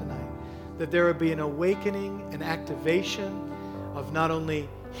people tonight, that there would be an awakening, an activation of not only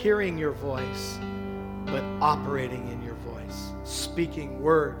hearing your voice, but operating in your voice, speaking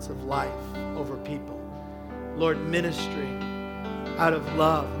words of life over people. Lord, ministering out of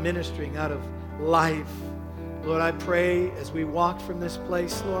love, ministering out of life. Lord, I pray as we walk from this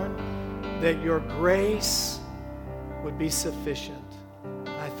place, Lord, that your grace would be sufficient.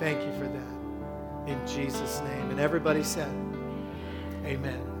 I thank you for that. In Jesus' name. And everybody said,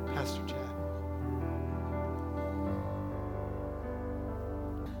 amen. Pastor Chad.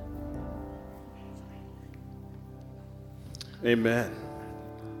 Amen.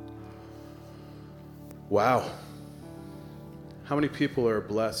 Wow. How many people are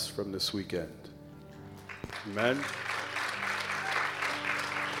blessed from this weekend? Amen.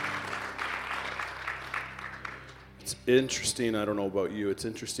 It's interesting, I don't know about you, it's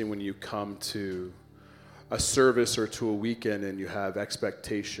interesting when you come to a service or to a weekend and you have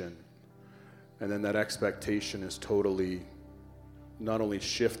expectation, and then that expectation is totally not only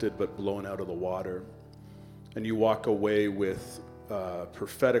shifted but blown out of the water, and you walk away with a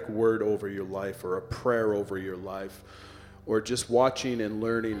prophetic word over your life or a prayer over your life, or just watching and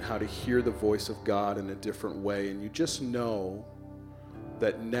learning how to hear the voice of God in a different way, and you just know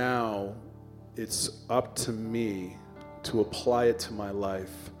that now it's up to me to apply it to my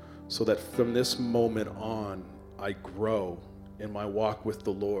life so that from this moment on, I grow in my walk with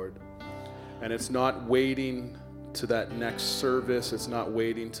the Lord. And it's not waiting to that next service. It's not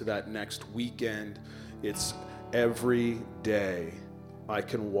waiting to that next weekend. It's every day I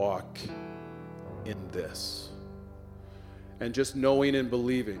can walk in this. And just knowing and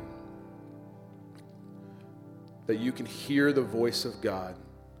believing that you can hear the voice of God.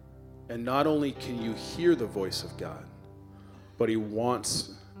 And not only can you hear the voice of God, but he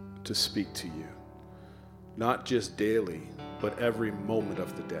wants to speak to you. Not just daily, but every moment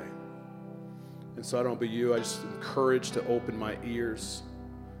of the day. And so I don't know about you, I just encourage to open my ears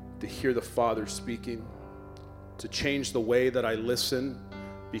to hear the Father speaking, to change the way that I listen,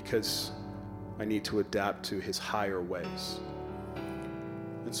 because I need to adapt to his higher ways.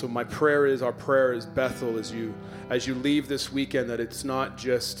 And so our prayer is, Bethel, as you leave this weekend, that it's not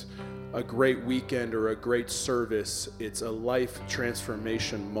just a great weekend or a great service, it's a life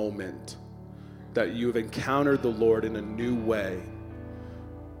transformation moment, that you've encountered the Lord in a new way.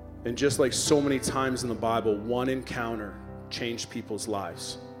 And just like so many times in the Bible, one encounter changed people's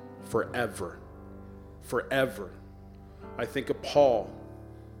lives forever. Forever. I think of Paul,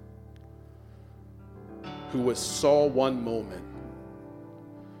 who was Saul one moment,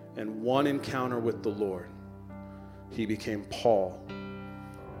 and one encounter with the Lord, he became Paul.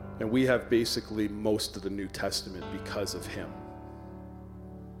 And we have basically most of the New Testament because of him.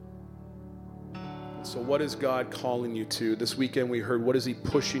 So what is God calling you to? This weekend we heard, what is he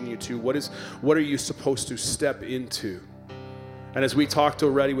pushing you to? What are you supposed to step into? And as we talked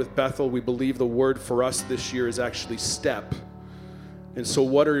already with Bethel, we believe the word for us this year is actually step. And so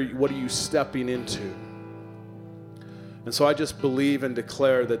what are you stepping into? And so I just believe and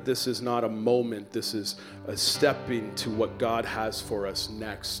declare that this is not a moment, this is a stepping to what God has for us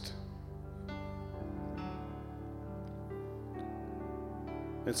next.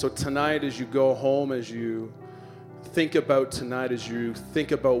 And so tonight, as you go home, as you think about tonight, as you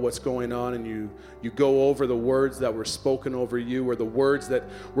think about what's going on, and you go over the words that were spoken over you, or the words that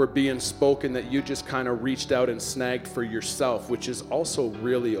were being spoken that you just kind of reached out and snagged for yourself, which is also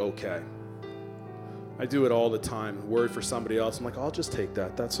really okay. I do it all the time. Word for somebody else, I'm like, I'll just take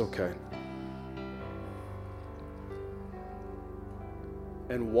that. That's okay.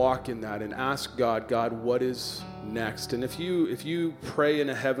 And walk in that and ask God, what is next? And if you pray in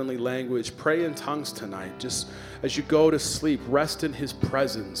a heavenly language, pray in tongues tonight. Just as you go to sleep, rest in his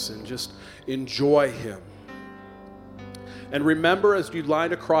presence and just enjoy him. And remember, as you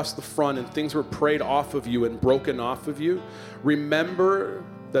lined across the front and things were prayed off of you and broken off of you, remember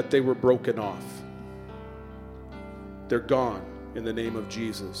that they were broken off. They're gone in the name of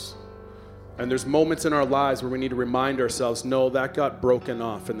Jesus. And there's moments in our lives where we need to remind ourselves, no, that got broken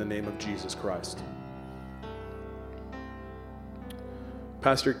off in the name of Jesus Christ.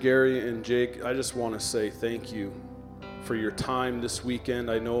 Pastor Gary and Jake, I just want to say thank you for your time this weekend.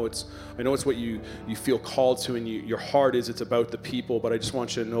 I know it's what you feel called to, and your heart is it's about the people, but I just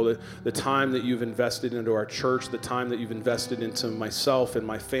want you to know that the time that you've invested into our church, the time that you've invested into myself and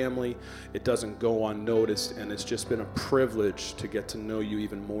my family, it doesn't go unnoticed, and it's just been a privilege to get to know you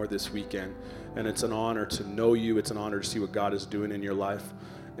even more this weekend. And it's an honor to know you. It's an honor to see what God is doing in your life.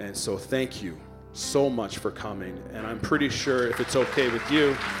 And so thank you so much for coming. And I'm pretty sure, if it's okay with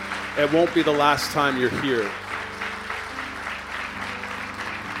you, it won't be the last time you're here.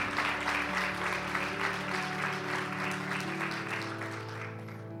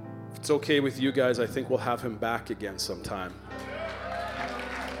 If it's okay with you guys, I think we'll have him back again sometime.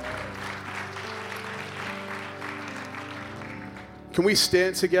 Can we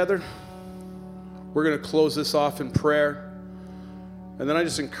stand together? We're going to close this off in prayer. And then I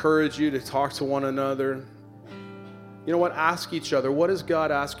just encourage you to talk to one another. You know what? Ask each other, what is God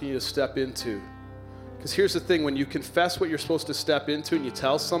asking you to step into? Because here's the thing, when you confess what you're supposed to step into and you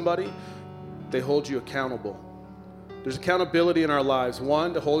tell somebody, they hold you accountable. There's accountability in our lives.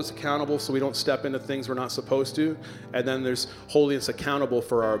 One, to hold us accountable so we don't step into things we're not supposed to. And then there's holding us accountable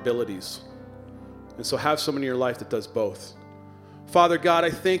for our abilities. And so have someone in your life that does both. Father God, I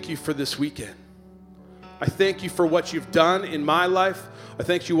thank you for this weekend. I thank you for what you've done in my life. I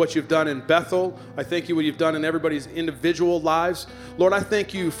thank you what you've done in Bethel. I thank you what you've done in everybody's individual lives. Lord, I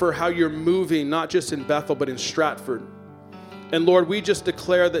thank you for how you're moving, not just in Bethel, but in Stratford. And Lord, we just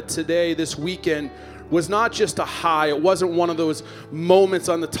declare that today, this weekend, was not just a high. It wasn't one of those moments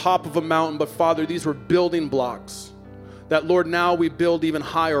on the top of a mountain, but Father, these were building blocks that, Lord, now we build even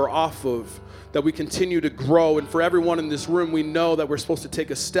higher off of, that we continue to grow. And for everyone in this room, we know that we're supposed to take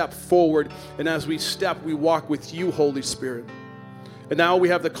a step forward. And as we step, we walk with you, Holy Spirit. And now we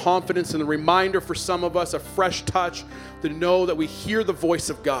have the confidence and the reminder for some of us, a fresh touch, to know that we hear the voice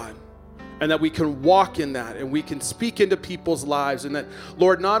of God and that we can walk in that and we can speak into people's lives. And that,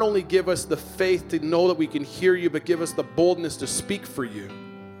 Lord, not only give us the faith to know that we can hear you, but give us the boldness to speak for you.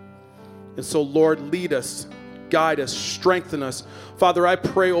 And so, Lord, lead us, guide us, strengthen us. Father, I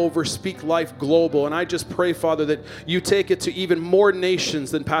pray over Speak Life Global, and I just pray, Father, that you take it to even more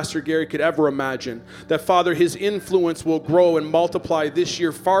nations than Pastor Gary could ever imagine. That, Father, his influence will grow and multiply this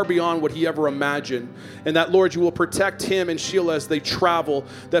year far beyond what he ever imagined. And that, Lord, you will protect him and Sheila as they travel.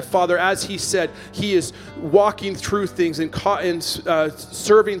 That, Father, as he said, he is walking through things and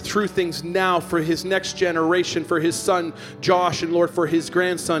serving through things now for his next generation, for his son Josh, and Lord, for his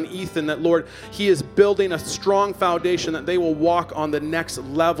grandson Ethan. That, Lord, he is building a strong foundation that they will walk on the next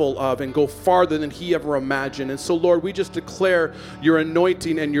level of and go farther than he ever imagined. And so, Lord, we just declare your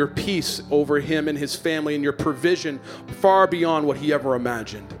anointing and your peace over him and his family and your provision far beyond what he ever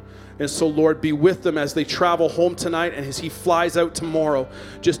imagined. And so, Lord, be with them as they travel home tonight and as he flies out tomorrow.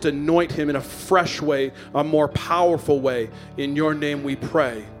 Just anoint him in a fresh way, a more powerful way. In your name we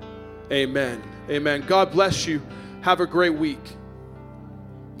pray. Amen. Amen. God bless you. Have a great week.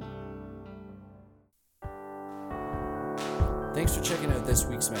 Thanks for checking out this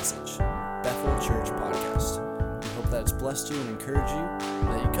week's message, Bethel Church Podcast. We hope that it's blessed you and encouraged you, and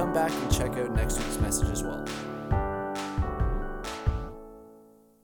that you come back and check out next week's message as well.